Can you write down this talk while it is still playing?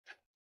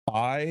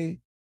I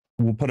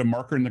will put a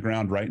marker in the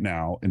ground right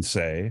now and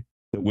say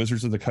that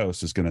Wizards of the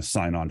Coast is going to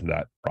sign on to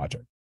that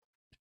project.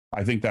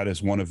 I think that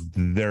is one of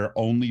their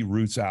only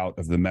routes out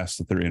of the mess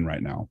that they're in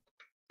right now.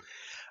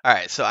 All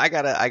right, so I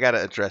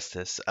gotta address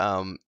this.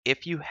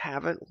 If you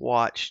haven't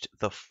watched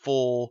the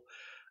full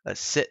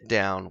sit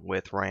down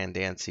with Ryan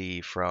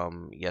Dancey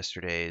from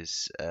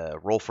yesterday's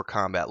Roll for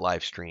Combat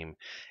live stream,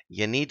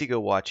 you need to go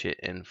watch it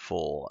in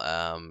full.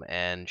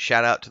 And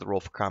shout out to the Roll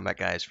for Combat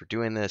guys for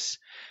doing this,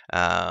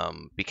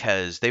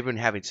 because they've been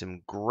having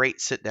some great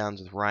sit downs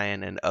with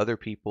Ryan and other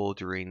people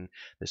during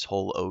this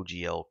whole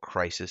OGL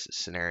crisis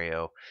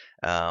scenario,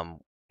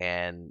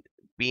 and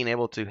being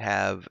able to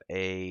have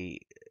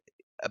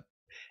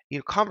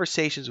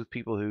conversations with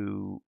people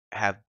who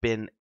have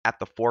been at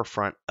the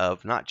forefront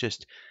of not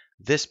just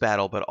this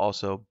battle, but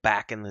also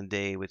back in the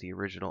day with the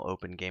original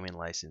open gaming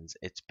license.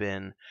 It's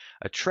been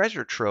a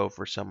treasure trove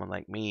for someone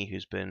like me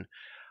who's been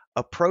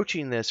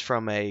approaching this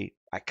from I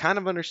kind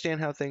of understand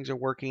how things are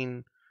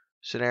working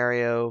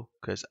scenario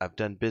because I've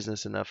done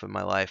business enough in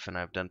my life and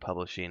I've done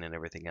publishing and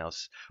everything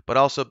else, but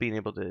also being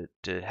able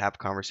to have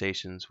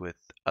conversations with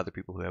other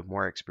people who have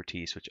more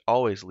expertise, which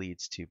always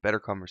leads to better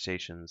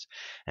conversations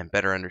and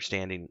better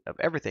understanding of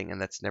everything,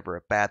 and that's never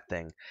a bad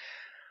thing.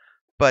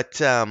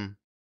 But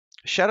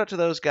shout out to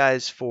those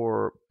guys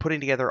for putting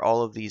together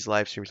all of these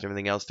live streams and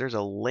everything else. There's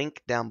a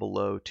link down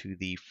below to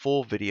the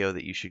full video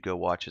that you should go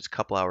watch. It's a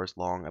couple hours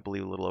long, I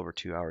believe a little over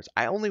 2 hours.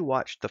 I only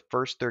watched the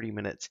first 30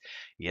 minutes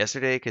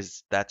yesterday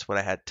because that's what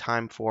I had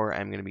time for.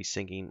 I'm going to be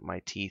sinking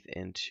my teeth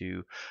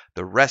into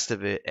the rest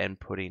of it and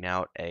putting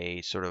out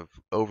a sort of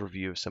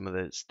overview of some of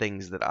the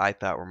things that I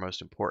thought were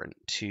most important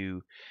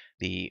to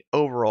the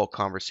overall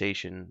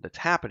conversation that's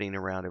happening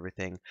around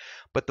everything.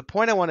 But the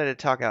point I wanted to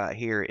talk about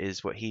here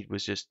is what he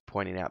was just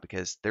pointing out,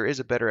 because there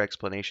is a better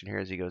explanation here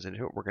as he goes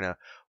into it. We're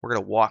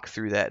gonna walk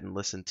through that and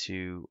listen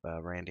to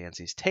Rand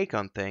Dancey's take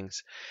on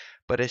things.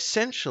 But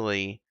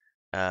essentially,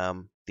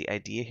 the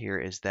idea here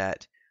is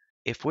that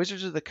if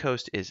Wizards of the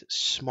Coast is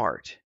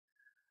smart,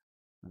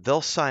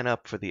 they'll sign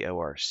up for the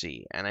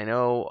ORC. And I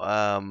know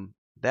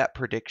that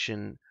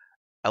prediction,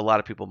 a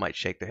lot of people might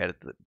shake their head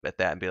at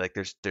that and be like,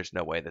 "There's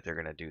no way that they're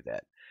gonna do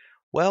that."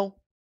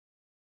 Well,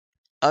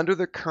 under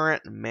the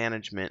current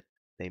management,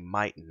 they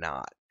might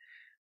not.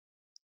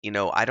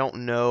 I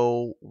don't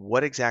know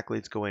what exactly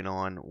is going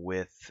on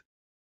with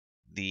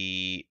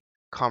the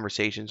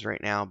conversations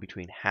right now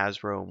between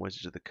Hasbro and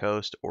Wizards of the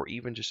Coast, or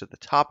even just at the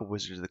top of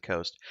Wizards of the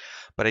Coast.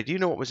 But I do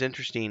know what was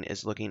interesting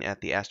is looking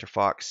at the Astor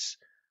Fox,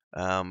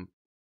 um,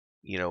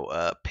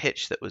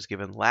 pitch that was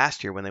given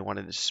last year when they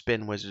wanted to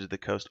spin Wizards of the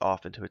Coast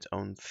off into its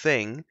own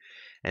thing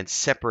and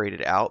separate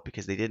it out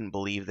because they didn't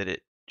believe that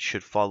it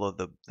should follow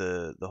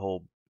the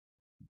whole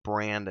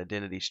brand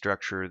identity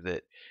structure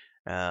that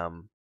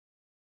um,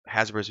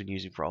 Hasbro's been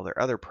using for all their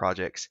other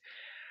projects.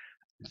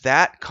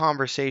 That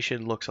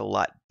conversation looks a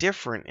lot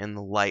different in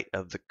the light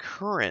of the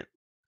current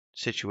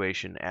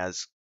situation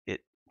as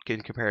it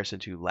in comparison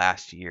to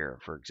last year,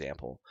 for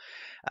example.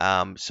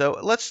 So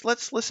let's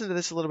listen to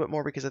this a little bit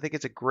more because I think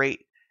it's a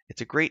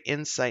great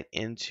insight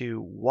into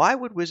why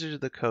would Wizards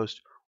of the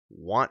Coast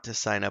want to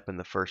sign up in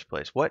the first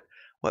place. What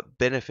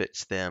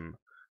benefits them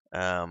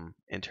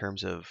in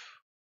terms of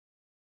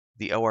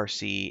the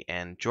ORC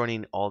and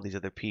joining all these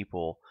other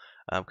people,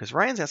 because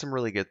Ryan's got some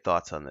really good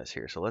thoughts on this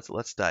here. So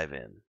let's dive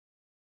in.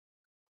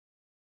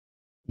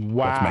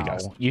 That's my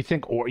guess. Wow. You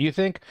think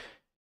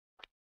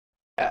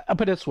I'll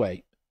put it this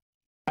way.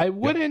 I Yep.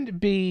 wouldn't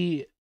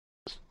be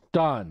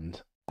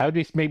stunned. I would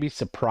be maybe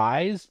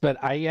surprised,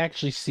 but I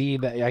actually see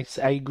that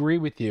I agree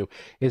with you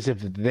is if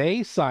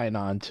they sign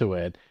on to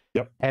it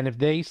Yep. and if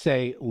they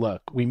say,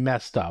 look, we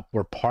messed up.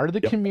 We're part of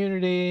the Yep.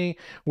 community.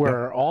 Yep.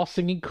 We're all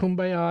singing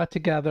Kumbaya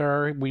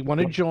together. We want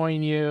to Yep.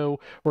 join you.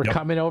 We're Yep.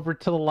 coming over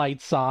to the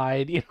light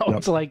side. Yep.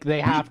 It's like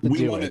they have to we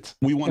do want it.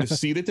 we want a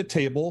seat at the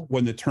table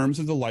when the terms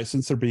of the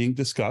license are being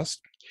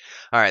discussed.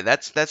 All right,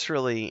 that's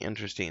really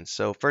interesting.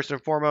 So first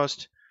and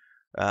foremost,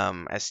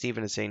 as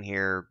Stephen is saying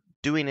here,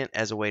 doing it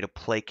as a way to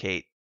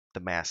placate the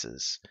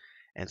masses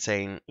and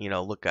saying,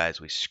 look, guys,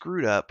 we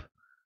screwed up.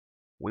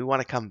 We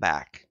want to come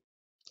back.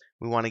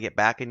 We want to get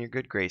back in your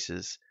good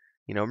graces.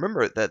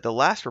 Remember that the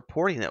last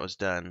reporting that was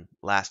done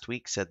last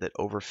week said that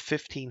over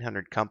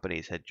 1,500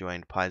 companies had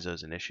joined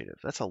Paizo's initiative.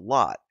 That's a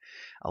lot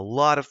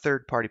of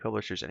third-party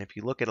publishers. And if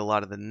you look at a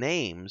lot of the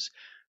names,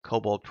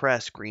 Kobold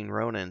Press, Green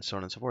Ronin, and so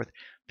on and so forth,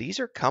 these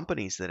are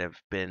companies that have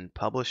been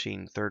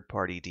publishing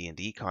third-party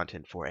D&D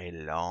content for a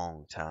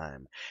long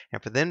time.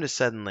 And for them to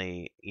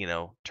suddenly,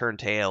 turn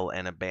tail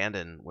and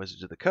abandon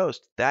Wizards of the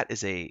Coast, that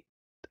is a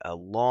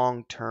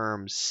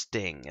long-term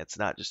sting. It's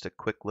not just a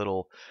quick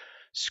little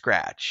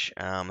scratch.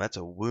 That's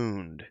a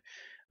wound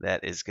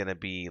that is going to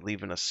be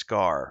leaving a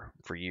scar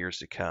for years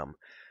to come.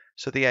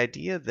 So the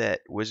idea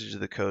that Wizards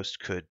of the Coast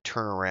could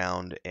turn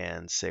around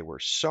and say, we're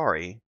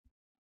sorry,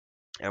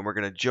 and we're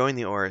going to join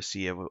the ORC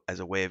as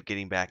a way of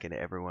getting back into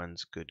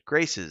everyone's good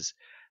graces,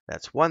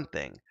 that's one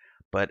thing.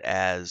 But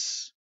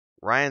as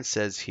Ryan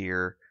says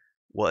here,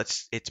 well,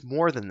 it's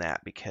more than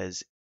that,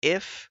 because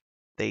if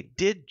they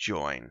did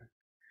join,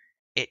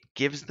 it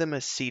gives them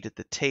a seat at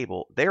the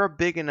table. They're a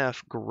big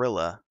enough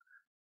gorilla,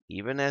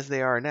 even as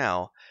they are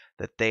now,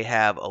 that they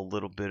have a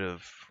little bit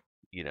of,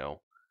 you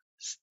know,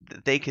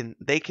 they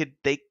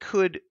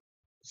could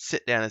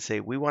sit down and say,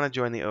 we want to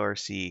join the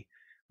ORC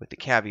with the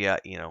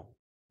caveat, you know,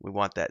 we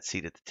want that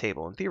seat at the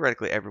table. And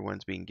theoretically,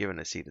 everyone's being given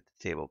a seat at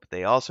the table, but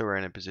they also are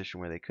in a position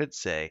where they could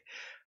say,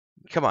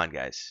 come on,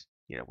 guys,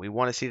 you know, we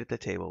want a seat at the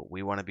table.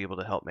 We want to be able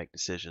to help make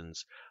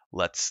decisions.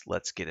 Let's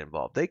get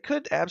involved. They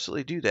could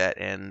absolutely do that,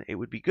 and it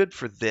would be good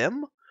for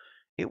them.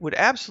 It would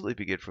absolutely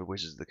be good for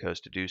Wizards of the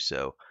Coast to do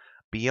so,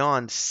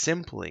 beyond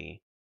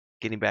simply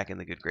getting back in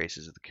the good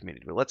graces of the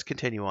community. But let's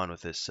continue on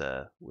with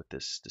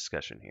this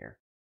discussion here.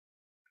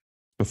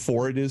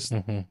 Before it is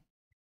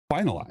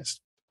finalized,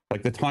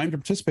 like the time to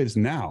participate is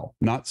now,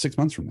 not 6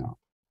 months from now.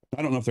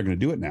 I don't know if they're going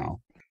to do it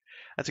now.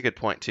 That's a good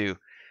point too,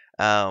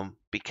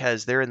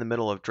 because they're in the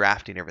middle of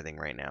drafting everything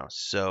right now.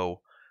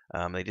 So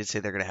they did say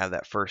they're going to have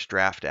that first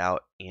draft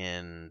out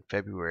in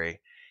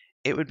February.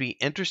 It would be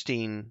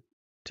interesting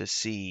to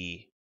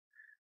see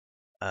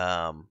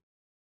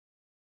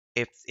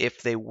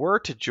if they were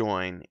to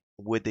join,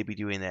 would they be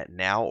doing that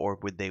now, or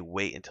would they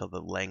wait until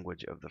the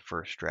language of the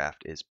first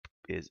draft is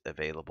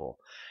available?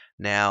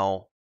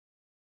 Now,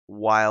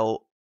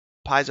 while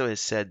Paizo has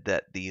said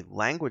that the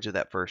language of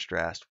that first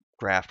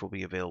draft will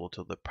be available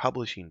to the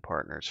publishing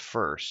partners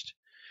first,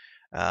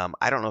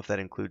 I don't know if that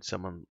includes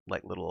someone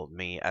like little old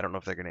me. I don't know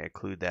if they're going to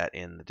include that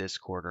in the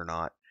Discord or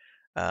not.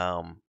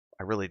 I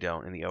really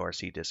don't, in the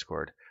ORC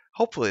Discord.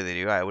 Hopefully they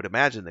do. I would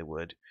imagine they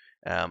would.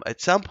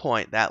 At some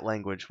point, that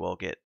language will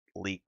get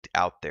leaked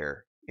out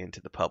there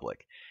into the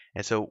public.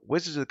 And so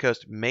Wizards of the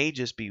Coast may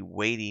just be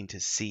waiting to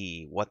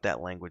see what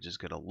that language is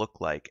going to look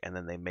like, and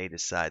then they may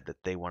decide that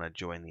they want to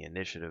join the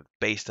initiative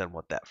based on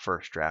what that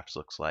first draft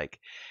looks like,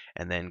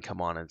 and then come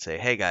on and say,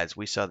 hey guys,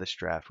 we saw this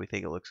draft, we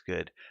think it looks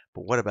good,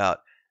 but what about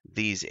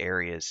these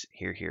areas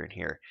here, here, and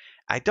here?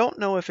 I don't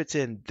know if it's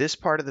in this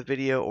part of the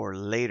video or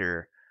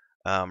later.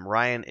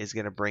 Ryan is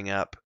going to bring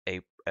up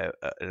an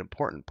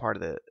important part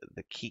of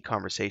the key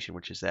conversation,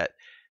 which is that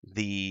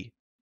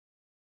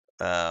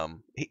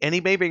and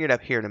he may bring it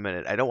up here in a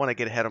minute. I don't want to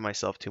get ahead of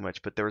myself too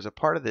much, but there was a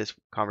part of this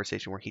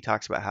conversation where he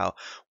talks about how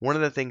one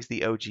of the things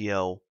the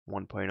OGL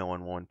 1.0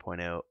 and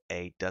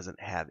 1.0a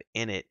doesn't have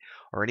in it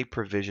are any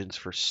provisions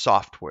for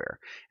software.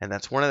 And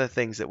that's one of the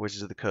things that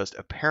Wizards of the Coast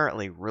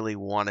apparently really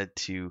wanted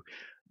to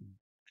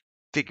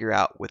figure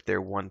out with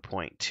their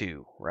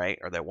 1.2, right?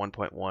 Or that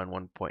 1.1,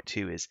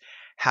 1.2 is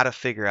how to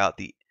figure out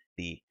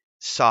the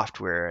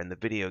software and the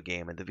video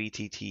game and the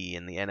VTT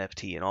and the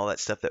NFT and all that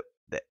stuff that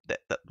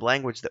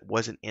language that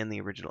wasn't in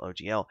the original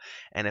OGL.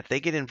 And if they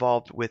get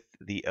involved with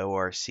the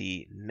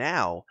ORC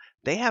now,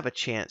 they have a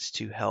chance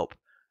to help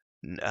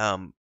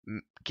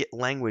get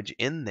language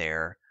in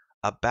there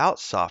about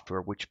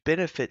software, which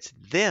benefits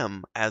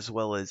them as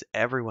well as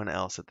everyone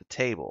else at the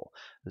table.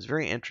 It's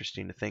very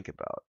interesting to think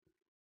about.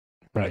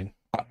 Right.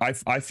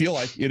 I feel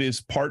like it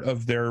is part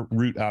of their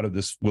route out of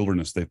this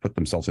wilderness they've put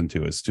themselves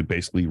into, is to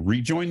basically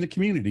rejoin the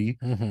community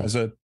as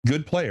a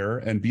good player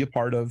and be a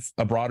part of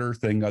a broader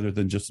thing other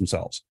than just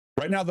themselves.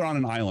 Right now, they're on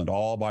an island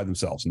all by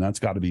themselves, and that's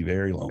got to be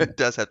very lonely. It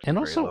does have to be. And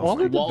very also lonely. all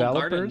the Walled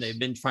garden developers they've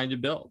been trying to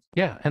build.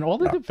 Yeah, and all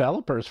the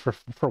developers for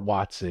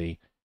WoTC,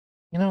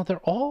 you know, they're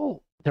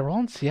all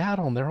in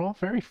Seattle, and they're all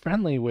very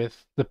friendly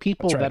with the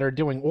people that are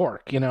doing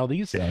ORC. You know,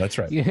 that's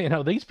right. You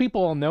know, these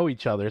people all know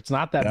each other. It's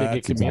not that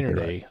big a community.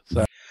 Exactly right.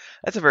 So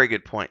that's a very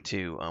good point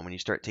too. When you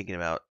start thinking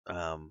about,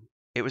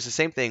 it was the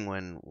same thing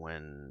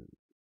when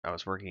I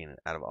was working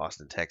out of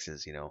Austin,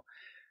 Texas. You know,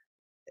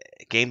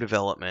 game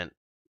development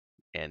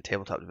and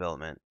tabletop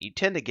development, you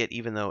tend to get,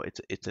 even though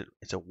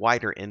it's a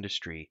wider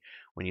industry,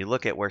 when you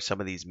look at where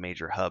some of these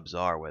major hubs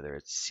are, whether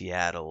it's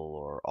Seattle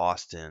or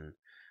Austin,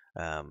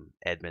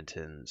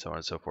 Edmonton, so on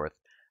and so forth,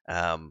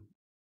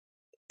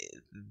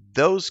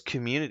 those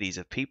communities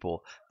of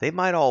people, they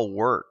might all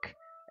work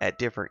at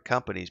different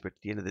companies, but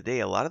at the end of the day,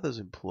 a lot of those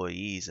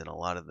employees and a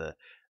lot of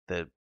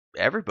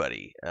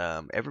everybody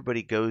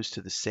goes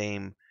to the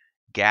same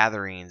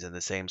gatherings and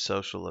the same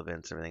social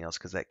events and everything else,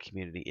 because that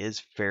community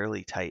is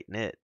fairly tight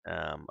knit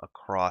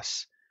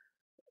across.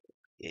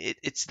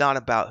 It's not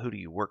about who do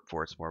you work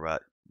for, it's more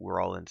about we're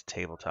all into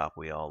tabletop,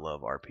 we all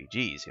love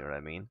RPGs, you know what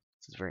I mean?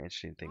 It's a very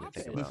interesting thing to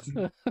think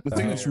about. The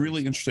thing that's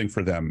really interesting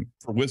for them,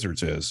 for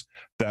Wizards, is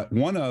that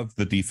one of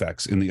the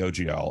defects in the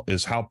OGL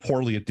is how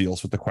poorly it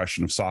deals with the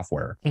question of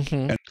software.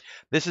 And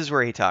this is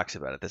where he talks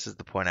about it. This is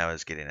the point I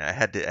was getting at. I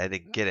had to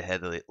get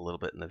ahead a little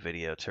bit in the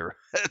video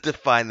to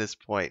find this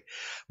point,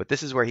 but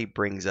this is where he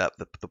brings up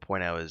the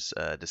point I was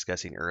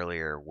discussing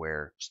earlier,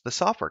 where the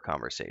software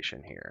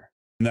conversation here.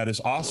 And that is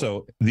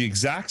also the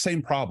exact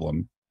same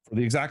problem, for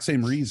the exact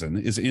same reason,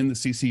 is in the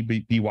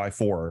CC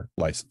BY4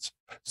 license.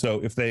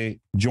 So if they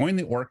join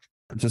the ORC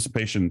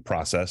participation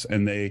process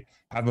and they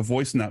have a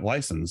voice in that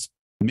license,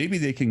 maybe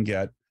they can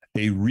get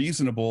a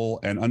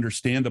reasonable and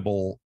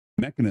understandable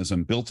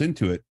mechanism built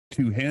into it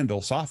to handle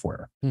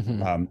software,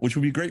 which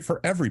would be great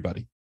for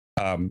everybody.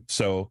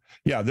 So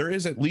yeah, there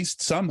is at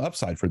least some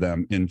upside for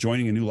them in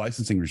joining a new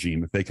licensing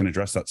regime if they can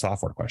address that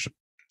software question.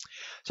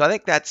 So I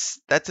think that's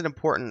an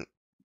important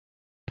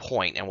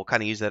point, and we'll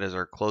kind of use that as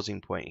our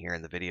closing point here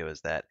in the video,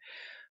 is that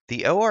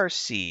the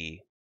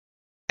ORC,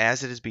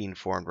 as it is being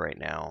formed right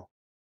now,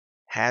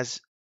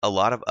 has a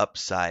lot of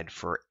upside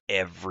for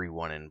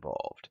everyone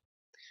involved.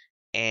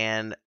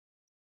 And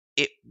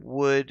it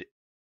would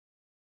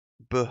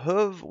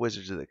behoove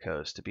Wizards of the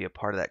Coast to be a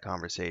part of that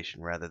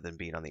conversation rather than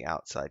being on the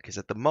outside. Because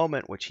at the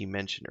moment, which he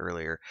mentioned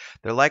earlier,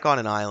 they're like on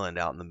an island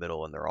out in the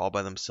middle and they're all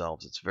by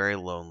themselves. It's very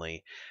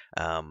lonely.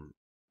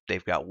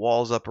 They've got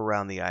walls up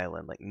around the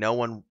island. Like no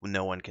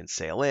one can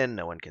sail in,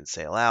 no one can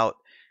sail out.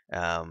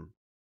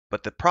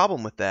 But the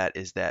problem with that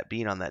is that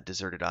being on that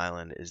deserted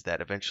island is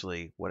that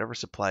eventually whatever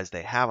supplies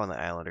they have on the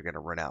island are going to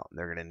run out. And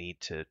they're going to need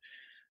to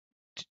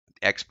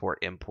export,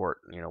 import,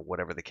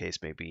 whatever the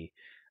case may be.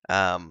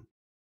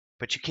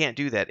 But you can't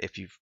do that if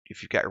you've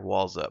got your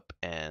walls up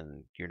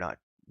and you're not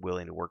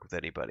willing to work with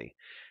anybody.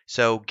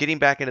 So getting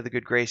back into the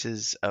good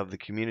graces of the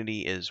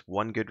community is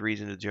one good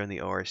reason to join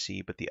the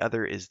ORC, but the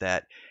other is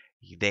that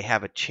they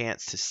have a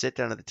chance to sit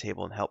down at the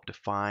table and help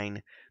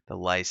define the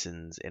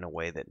license in a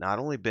way that not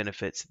only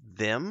benefits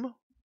them,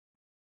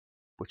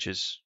 which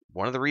is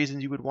one of the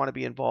reasons you would want to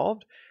be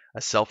involved,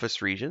 a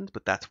selfish reason,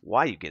 but that's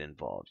why you get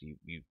involved.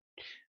 You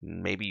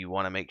maybe you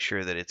want to make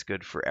sure that it's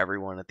good for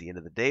everyone at the end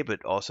of the day,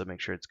 but also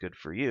make sure it's good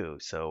for you.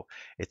 So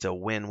it's a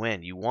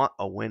win-win. You want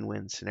a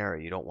win-win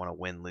scenario. You don't want a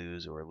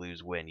win-lose or a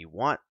lose-win. You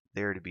want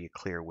there to be a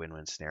clear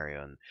win-win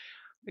scenario, and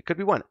it could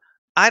be one.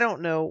 I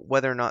don't know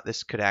whether or not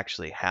this could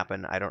actually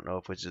happen. I don't know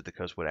if Wizards of the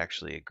Coast would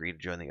actually agree to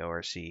join the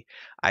ORC.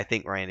 I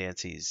think Ryan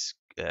Dancey's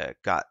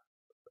got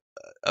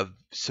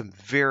some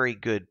very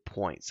good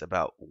points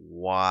about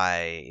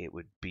why it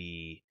would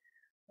be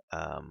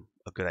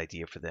a good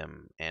idea for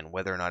them, and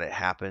whether or not it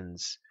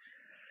happens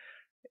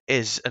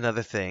is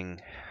another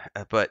thing.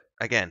 But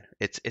again,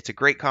 it's a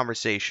great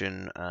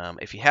conversation.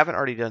 If you haven't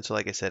already done so,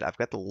 like I said, I've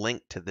got the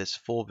link to this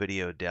full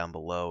video down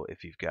below.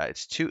 If you've got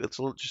it's a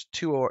little just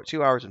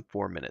 2 hours and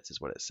 4 minutes is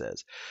what it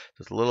says.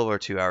 So it's a little over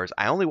 2 hours.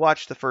 I only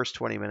watched the first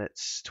 20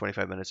 minutes,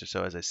 25 minutes or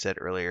so, as I said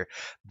earlier.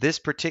 This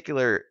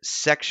particular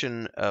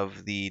section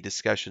of the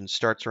discussion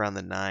starts around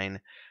the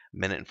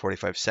 9-minute and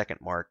 45-second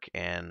mark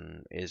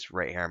and is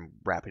right here. I'm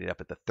wrapping it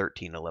up at the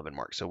 13:11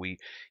 mark. So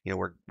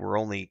we're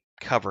only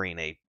covering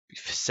a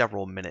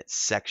several minute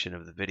section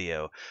of the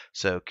video.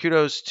 So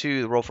kudos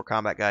to the Roll for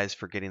Combat guys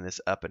for getting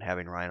this up and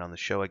having Ryan on the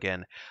show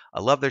again.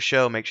 I love their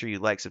show. Make sure you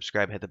like,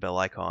 subscribe, hit the bell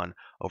icon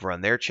over on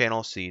their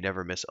channel so you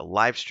never miss a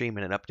live stream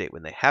and an update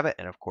when they have it.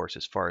 And of course,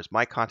 as far as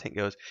my content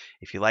goes,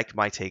 if you liked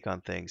my take on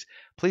things,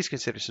 please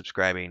consider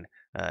subscribing.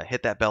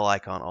 Hit that bell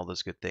icon, all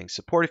those good things.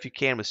 Support if you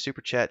can with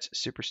super chats,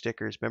 super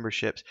stickers,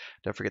 memberships.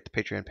 Don't forget the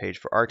Patreon page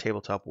for our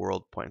tabletop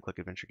world, point and click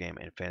adventure game,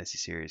 and fantasy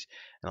series.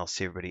 And I'll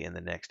see everybody in the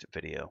next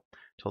video.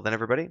 Till then,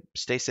 everybody,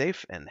 stay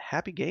safe and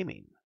happy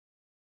gaming.